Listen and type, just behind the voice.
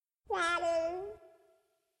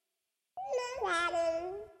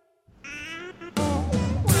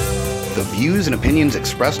The views and opinions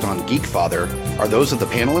expressed on Geekfather are those of the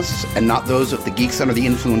panelists and not those of the Geeks Under the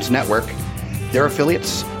Influence Network, their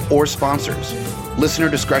affiliates, or sponsors. Listener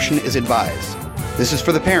discretion is advised. This is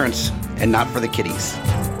for the parents and not for the kiddies.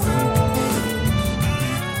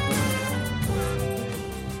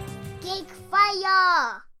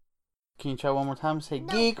 Geekfire! Can you try one more time? Say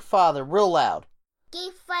no. Geekfather real loud.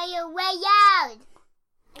 Geekfire way loud!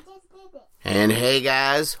 I just did it. And hey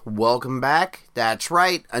guys, welcome back. That's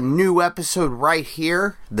right, a new episode right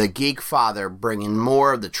here. The Geekfather, bringing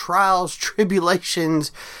more of the trials,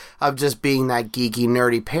 tribulations of just being that geeky,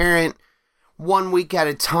 nerdy parent. 1 week at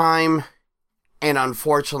a time. And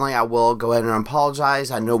unfortunately, I will go ahead and apologize.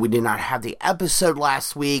 I know we did not have the episode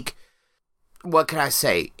last week. What can I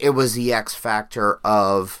say? It was the X factor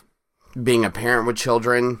of being a parent with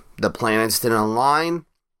children. The planets didn't align.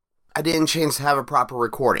 I didn't chance to have a proper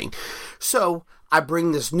recording. So, I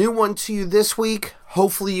bring this new one to you this week.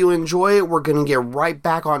 Hopefully you enjoy it. We're going to get right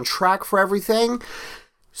back on track for everything.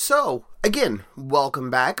 So, again, welcome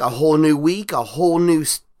back. A whole new week, a whole new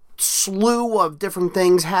slew of different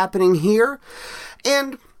things happening here.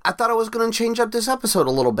 And I thought I was going to change up this episode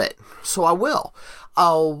a little bit. So I will.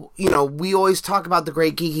 We always talk about the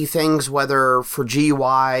great geeky things, whether for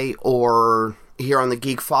GUI or here on the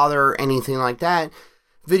Geekfather, anything like that.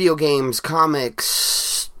 Video games,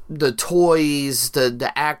 comics, the toys,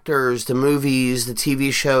 the actors, the movies, the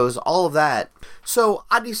TV shows, all of that. So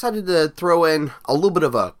I decided to throw in a little bit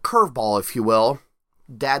of a curveball, if you will.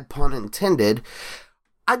 Dad pun intended.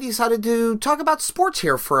 I decided to talk about sports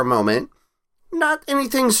here for a moment. Not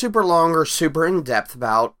anything super long or super in-depth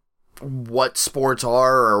about what sports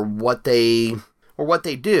are or what they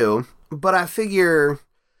do. But I figure,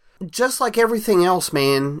 just like everything else,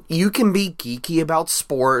 man, you can be geeky about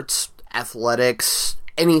sports, athletics,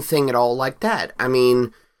 anything at all like that. I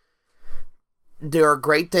mean, there are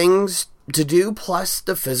great things to do, plus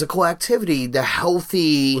the physical activity, the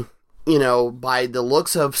healthy, by the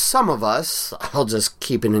looks of some of us, I'll just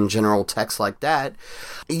keep it in general text like that.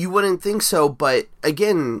 You wouldn't think so, but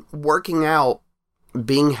again, working out,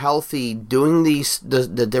 being healthy, doing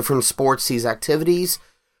the different sports, these activities,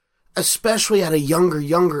 especially at a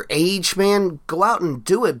younger age, man, go out and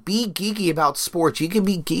do it. Be geeky about sports. You can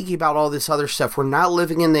be geeky about all this other stuff. We're not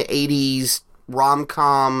living in the 80s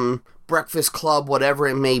rom-com, Breakfast Club, whatever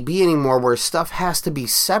it may be anymore, where stuff has to be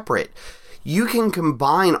separate. You can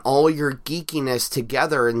combine all your geekiness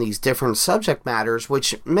together in these different subject matters,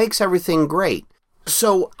 which makes everything great.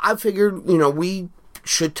 So I figured, we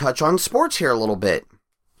should touch on sports here a little bit.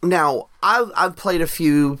 Now, I've played a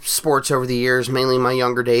few sports over the years, mainly in my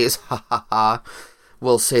younger days.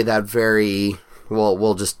 We'll say that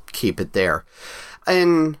we'll just keep it there.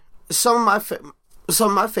 And some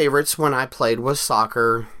of my favorites when I played was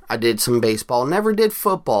soccer. I did some baseball, never did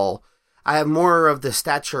football. I have more of the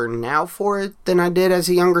stature now for it than I did as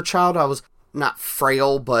a younger child. I was not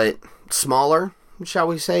frail, but smaller, shall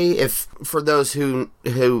we say. If for those who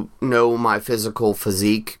know my physical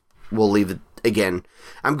physique, we'll leave it. Again,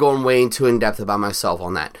 I'm going way too in-depth about myself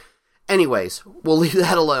on that. Anyways, we'll leave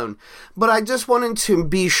that alone. But I just wanted to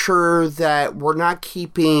be sure that we're not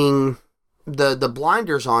keeping the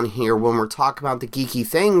blinders on here when we're talking about the geeky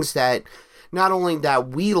things that not only that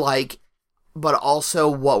we like, but also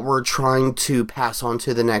what we're trying to pass on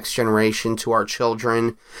to the next generation, to our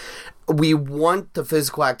children. We want the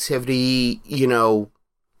physical activity,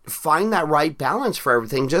 find that right balance for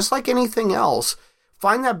everything, just like anything else.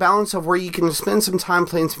 Find that balance of where you can spend some time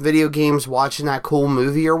playing some video games, watching that cool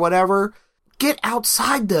movie or whatever. Get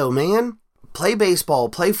outside though, man. Play baseball,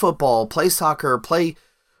 play football, play soccer, play,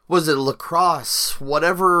 lacrosse,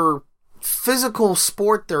 whatever physical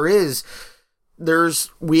sport there is.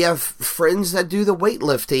 We have friends that do the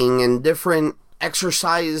weightlifting and different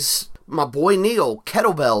exercise. My boy Neil,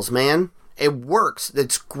 kettlebells, man. It works.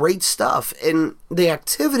 It's great stuff. And the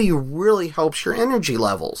activity really helps your energy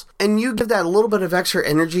levels. And you give that little bit of extra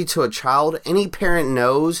energy to a child, any parent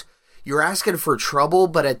knows you're asking for trouble,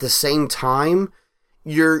 but at the same time,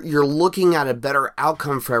 you're looking at a better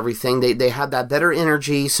outcome for everything. They have that better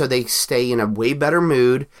energy, so they stay in a way better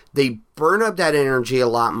mood. They burn up that energy a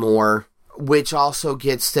lot more, which also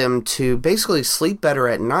gets them to basically sleep better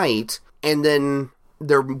at night, and then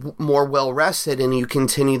they're more well-rested, and you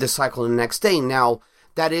continue the cycle the next day. Now,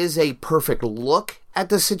 that is a perfect look at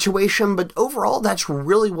the situation, but overall, that's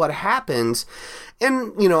really what happens.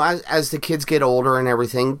 And, as the kids get older and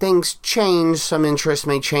everything, things change, some interests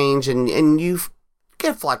may change, and you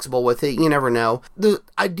get flexible with it, you never know. The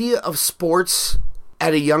idea of sports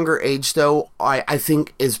at a younger age, though, I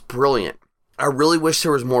think is brilliant. I really wish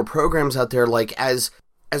there was more programs out there, like as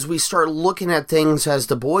as we start looking at things as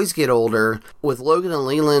the boys get older, with Logan and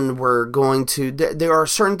Leland, there are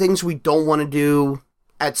certain things we don't want to do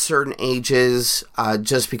at certain ages,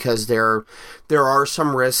 just because there are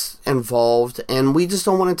some risks involved, and we just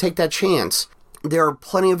don't want to take that chance. There are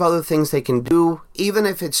plenty of other things they can do, even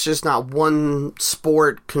if it's just not one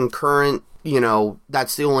sport concurrent,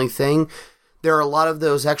 that's the only thing. There are a lot of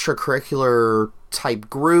those extracurricular type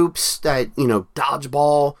groups that,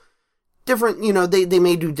 dodgeball, different, they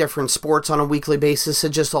may do different sports on a weekly basis. It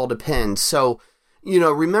just all depends. So,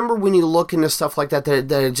 remember when you look into stuff like that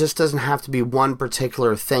it just doesn't have to be one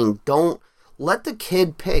particular thing. Don't let the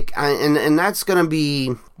kid pick. And that's going to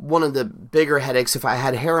be one of the bigger headaches. If I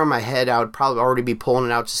had hair on my head, I would probably already be pulling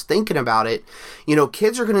it out just thinking about it.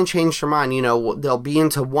 Kids are going to change their mind. They'll be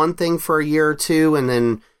into one thing for a year or two, and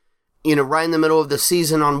then, right in the middle of the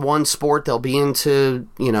season on one sport, they'll be into,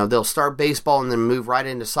 they'll start baseball and then move right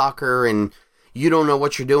into soccer, and you don't know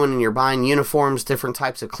what you're doing, and you're buying uniforms, different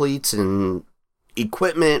types of cleats and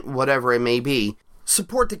equipment, whatever it may be.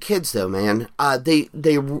 Support the kids, though, man.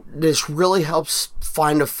 This really helps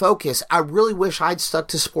find a focus. I really wish I'd stuck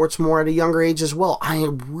to sports more at a younger age as well. I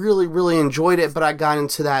really, really enjoyed it, but I got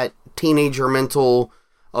into that teenager mental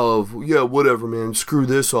of, yeah, whatever, man, screw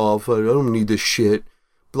this off, I don't need this shit,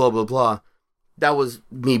 blah, blah, blah. That was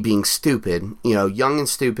me being stupid, young and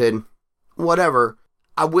stupid, whatever.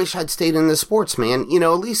 I wish I'd stayed in the sports, man. At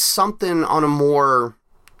least something on a more,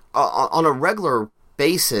 on a regular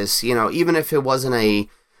basis, even if it wasn't a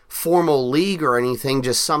formal league or anything,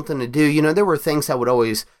 just something to do. There were things that would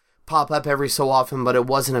always pop up every so often, but it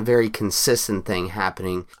wasn't a very consistent thing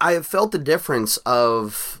happening. I have felt the difference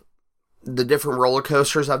of the different roller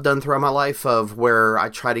coasters I've done throughout my life, of where I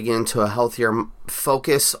try to get into a healthier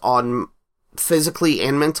focus on physically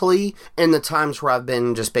and mentally, and the times where I've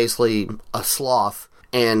been just basically a sloth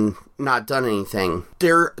and not done anything.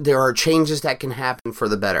 There are changes that can happen for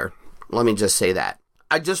the better. Let me just say that.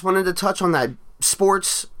 I just wanted to touch on that.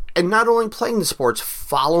 Sports, and not only playing the sports,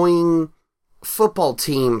 following football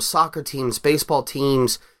teams, soccer teams, baseball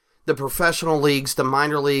teams, the professional leagues, the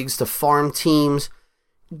minor leagues, the farm teams.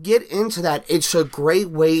 Get into that. It's a great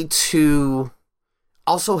way to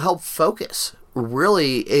also help focus.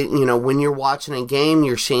 Really, when you're watching a game,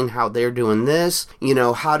 you're seeing how they're doing this.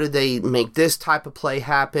 How do they make this type of play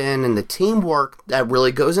happen? And the teamwork that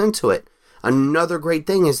really goes into it. Another great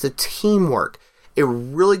thing is the teamwork. It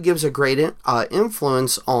really gives a great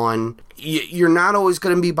influence on, you're not always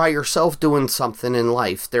going to be by yourself doing something in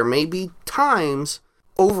life. There may be times,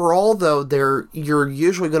 overall though, you're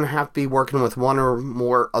usually going to have to be working with one or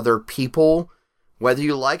more other people. Whether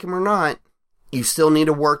you like them or not, you still need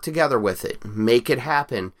to work together with it. Make it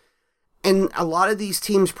happen. And a lot of these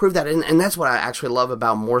teams prove that. And that's what I actually love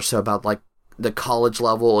more so about like the college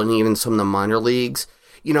level and even some of the minor leagues.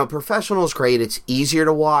 Professional is great. It's easier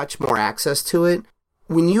to watch, more access to it.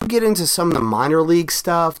 When you get into some of the minor league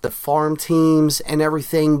stuff, the farm teams and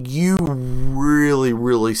everything, you really,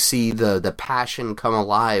 really see the passion come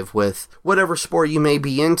alive with whatever sport you may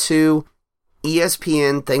be into.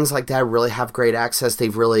 ESPN, things like that really have great access.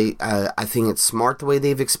 They've really, I think it's smart the way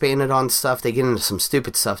they've expanded on stuff. They get into some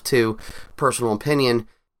stupid stuff too, personal opinion.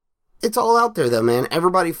 It's all out there, though, man.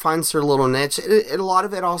 Everybody finds their little niche. A lot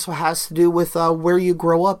of it also has to do with where you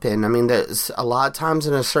grow up in. I mean, there's a lot of times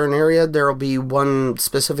in a certain area, there will be one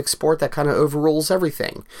specific sport that kind of overrules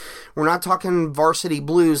everything. We're not talking varsity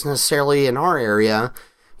blues necessarily in our area,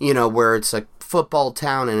 where it's a football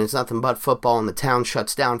town and it's nothing but football and the town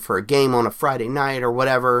shuts down for a game on a Friday night or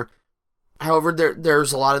whatever. However,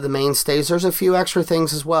 there's a lot of the mainstays. There's a few extra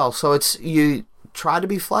things as well. So you try to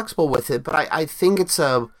be flexible with it, but I think it's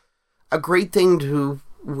a great thing to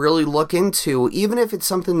really look into, even if it's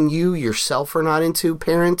something you yourself are not into.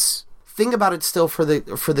 Parents, think about it still for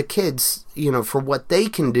the kids, for what they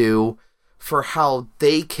can do, for how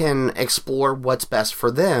they can explore what's best for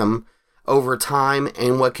them over time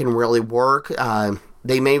and what can really work.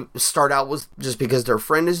 They may start out with just because their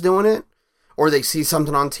friend is doing it, or they see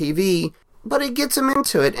something on TV, but it gets them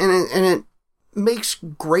into it, and it makes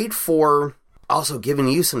great for also giving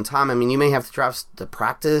you some time. I mean, you may have to drive to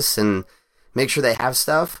practice and make sure they have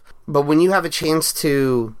stuff, but when you have a chance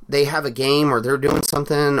they have a game or they're doing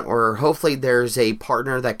something, or hopefully there's a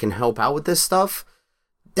partner that can help out with this stuff,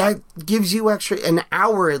 that gives you an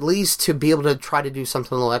hour at least to be able to try to do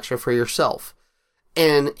something a little extra for yourself.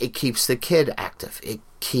 And it keeps the kid active. It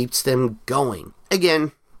keeps them going.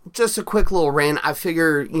 Again, just a quick little rant. I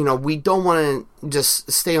figure, we don't want to just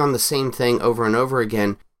stay on the same thing over and over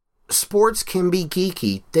again. sports can be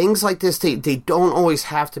geeky. Things like this, they don't always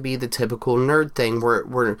have to be the typical nerd thing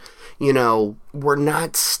we're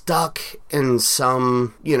not stuck in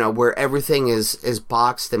some, where everything is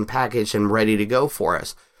boxed and packaged and ready to go for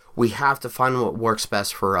us. We have to find what works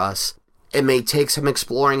best for us. It may take some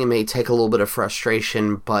exploring, it may take a little bit of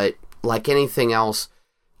frustration, but like anything else,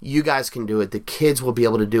 you guys can do it. The kids will be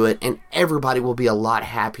able to do it, and everybody will be a lot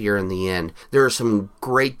happier in the end. There are some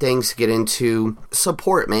great things to get into.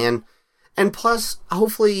 Support, man. And plus,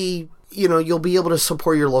 hopefully, you'll be able to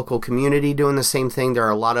support your local community doing the same thing. There are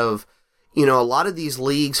a lot of these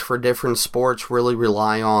leagues for different sports really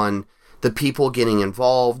rely on the people getting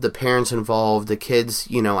involved, the parents involved, the kids,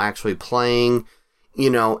 actually playing,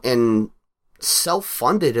 and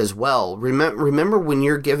self-funded as well. Remember when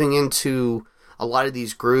you're giving into a lot of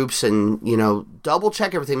these groups and, double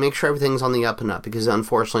check everything, make sure everything's on the up and up, because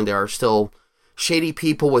unfortunately there are still shady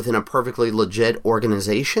people within a perfectly legit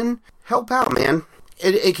organization. Help out, man.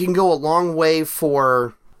 It can go a long way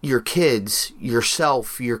for your kids,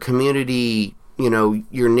 yourself, your community,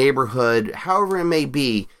 your neighborhood, however it may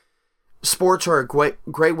be. Sports are a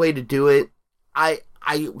great way to do it. I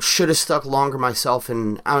should have stuck longer myself,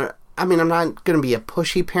 and I'm not going to be a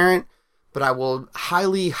pushy parent, but I will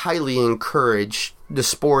highly, highly encourage the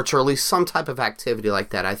sports, or at least some type of activity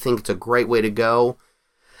like that. I think it's a great way to go.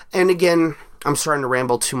 And again, I'm starting to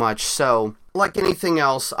ramble too much, so like anything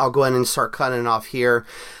else, I'll go ahead and start cutting it off here.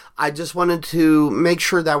 I just wanted to make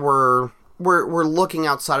sure that we're looking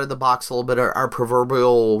outside of the box a little bit, our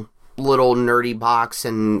proverbial little nerdy box,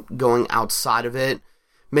 and going outside of it,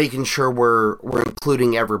 making sure we're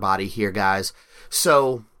including everybody here, guys.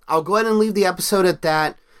 So I'll go ahead and leave the episode at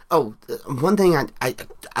that. Oh, one thing I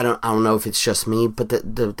don't know if it's just me, but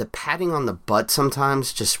the patting on the butt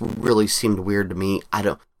sometimes just really seemed weird to me. I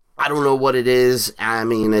don't know what it is. I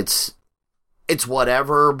mean, it's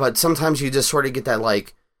whatever, but sometimes you just sort of get that,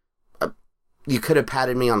 like, you could have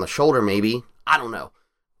patted me on the shoulder, maybe. I don't know.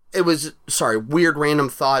 It was, weird random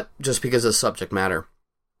thought just because of subject matter.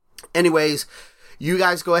 Anyways, you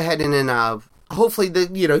guys go ahead and hopefully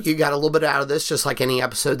you got a little bit out of this, just like any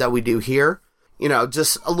episode that we do here.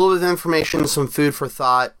 Just a little bit of information, some food for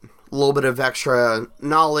thought, a little bit of extra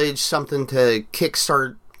knowledge, something to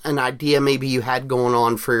kickstart an idea maybe you had going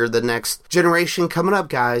on for the next generation coming up,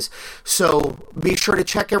 guys. So be sure to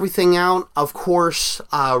check everything out. Of course,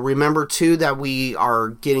 remember too that we are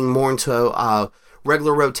getting more into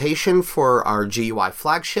regular rotation for our GUI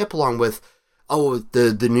flagship, along with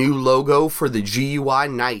the new logo for the GUI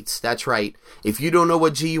Nights. That's right. If you don't know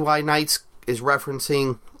what GUI Nights is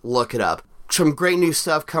referencing, look it up. Some great new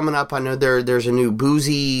stuff coming up. I know there's a new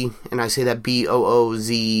Boozy, and I say that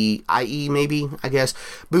Boozie, maybe, I guess,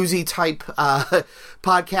 Boozy type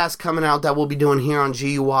podcast coming out that we'll be doing here on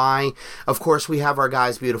GUI. Of course, we have our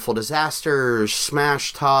guys Beautiful Disasters,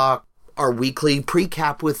 Smash Talk, our weekly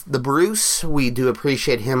pre-cap with the Bruce. We do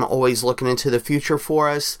appreciate him always looking into the future for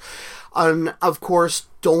us. And of course,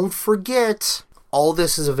 don't forget, all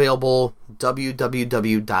this is available,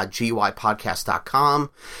 www.guypodcast.com.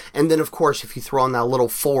 And then, of course, if you throw on that little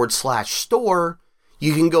 /store,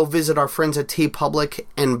 you can go visit our friends at TeePublic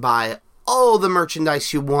and buy all the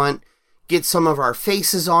merchandise you want. Get some of our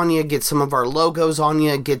faces on you, get some of our logos on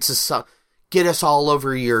you, get us all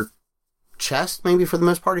over your chest, maybe, for the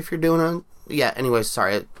most part, if you're doing it. Yeah, anyways,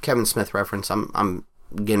 sorry, Kevin Smith reference. I'm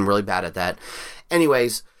getting really bad at that.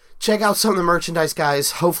 Anyways, check out some of the merchandise,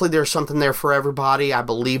 guys. Hopefully there's something there for everybody. I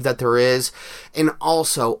believe that there is. And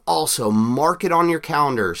also, mark it on your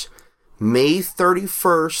calendars. May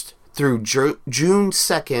 31st through June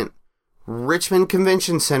 2nd, Richmond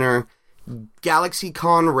Convention Center,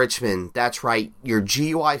 GalaxyCon Richmond. That's right. Your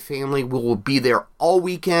GUI family will be there all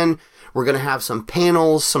weekend. We're going to have some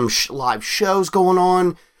panels, some live shows going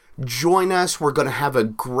on. Join us. We're going to have a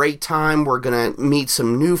great time. We're going to meet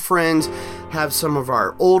some new friends, have some of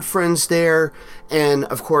our old friends there, and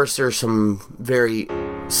of course there's some very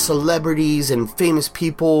celebrities and famous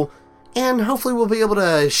people, and hopefully we'll be able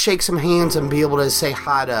to shake some hands and be able to say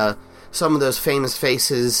hi to some of those famous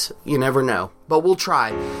faces. You never know, but we'll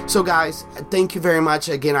try. So guys, thank you very much.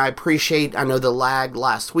 Again, I know the lag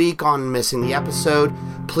last week on missing the episode.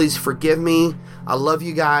 Please forgive me. I love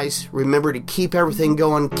you guys. Remember to keep everything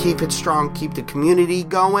going, keep it strong, keep the community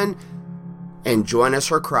going, and join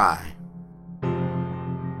us or cry.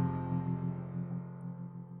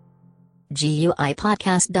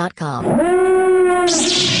 GUIPodcast.com.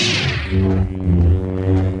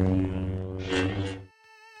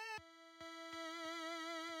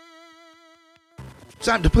 It's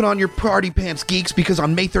time to put on your party pants, geeks, because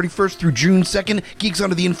on May 31st through June 2nd, Geeks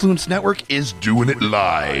Under the Influence Network is doing it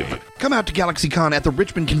live. Come out to GalaxyCon at the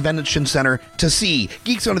Richmond Convention Center to see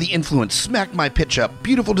Geeks Under the Influence, Smack My Pitch Up,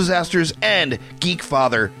 Beautiful Disasters, and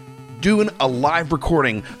Geekfather doing a live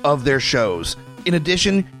recording of their shows. In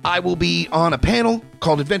addition, I will be on a panel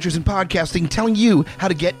called Adventures in Podcasting telling you how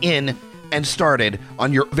to get in and started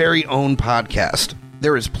on your very own podcast.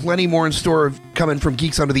 There is plenty more in store coming from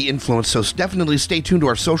Geeks Under the Influence, so definitely stay tuned to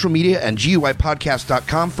our social media and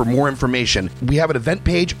GUIPodcast.com for more information. We have an event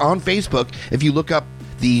page on Facebook. If you look up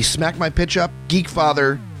the Smack My Pitch Up,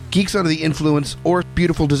 Geekfather, Geeks Under the Influence, or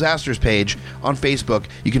Beautiful Disasters page on Facebook,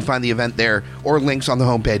 you can find the event there, or links on the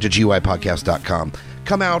homepage at GUIPodcast.com.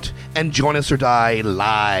 Come out and join us or die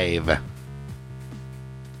live.